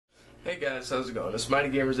Hey guys, how's it going? It's Mighty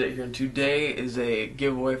Gamers 8 here, and today is a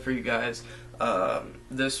giveaway for you guys.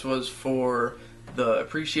 This was for the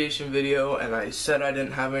appreciation video, and I said I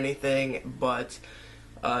didn't have anything, but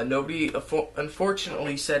nobody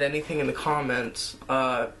unfortunately said anything in the comments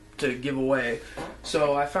to give away.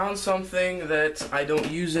 So I found something that I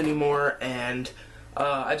don't use anymore, and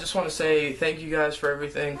I just want to say thank you guys for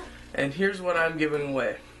everything. And here's what I'm giving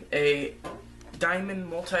away: a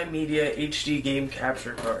Diamond Multimedia HD game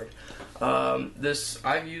capture card.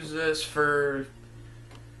 I've used this for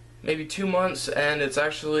maybe 2 months, and it's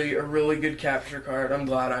actually a really good capture card. I'm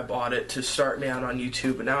glad I bought it to start me out on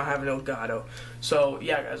YouTube, and now I have an Elgato. So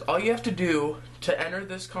yeah, guys, all you have to do to enter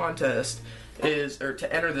this contest to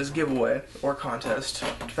enter this giveaway or contest,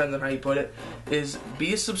 depends on how you put it, is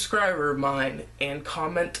be a subscriber of mine and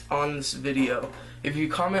comment on this video. If you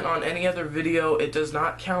comment on any other video, it does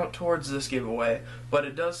not count towards this giveaway, but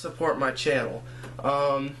it does support my channel.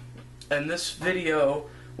 And this video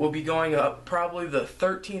will be going up probably the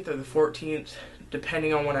 13th or the 14th,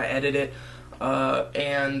 depending on when I edit it.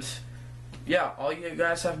 And yeah, all you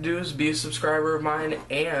guys have to do is be a subscriber of mine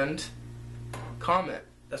and comment.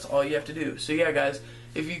 That's all you have to do. So yeah, guys,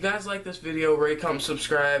 if you guys like this video, rate, comment,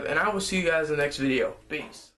 subscribe, and I will see you guys in the next video. Peace.